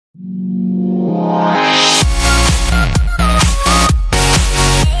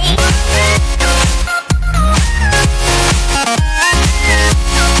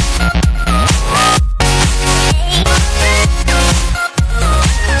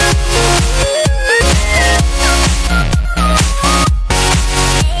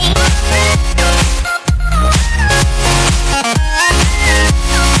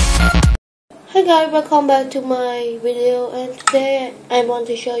guys, welcome back to my video, and today I want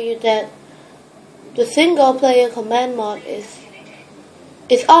to show you that the single player command mod is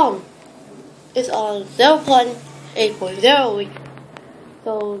on. It's on 0.8.0.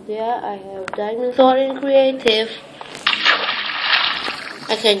 So there I have Diamond Sword in creative.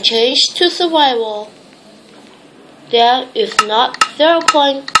 I can change to survival. There is not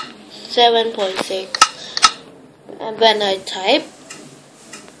 0.7.6, and when I type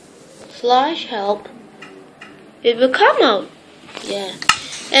 /help, it will come out. Yeah,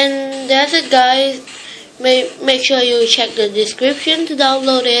 and that's it, guys. Make sure you check the description to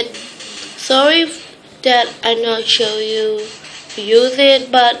download it. Sorry that I not show you to use it,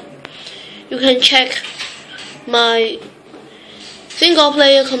 but you can check my single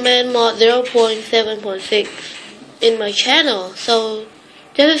player command mod 0.7.6 in my channel. So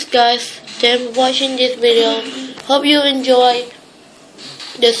that's it, guys. Thanks for watching this video. Hope you enjoy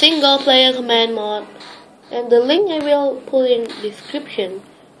the single player command mod, and the link I will put in description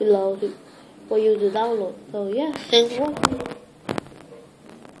below for you to download. So yeah, thanks for watching.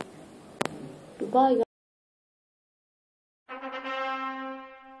 Goodbye, guys.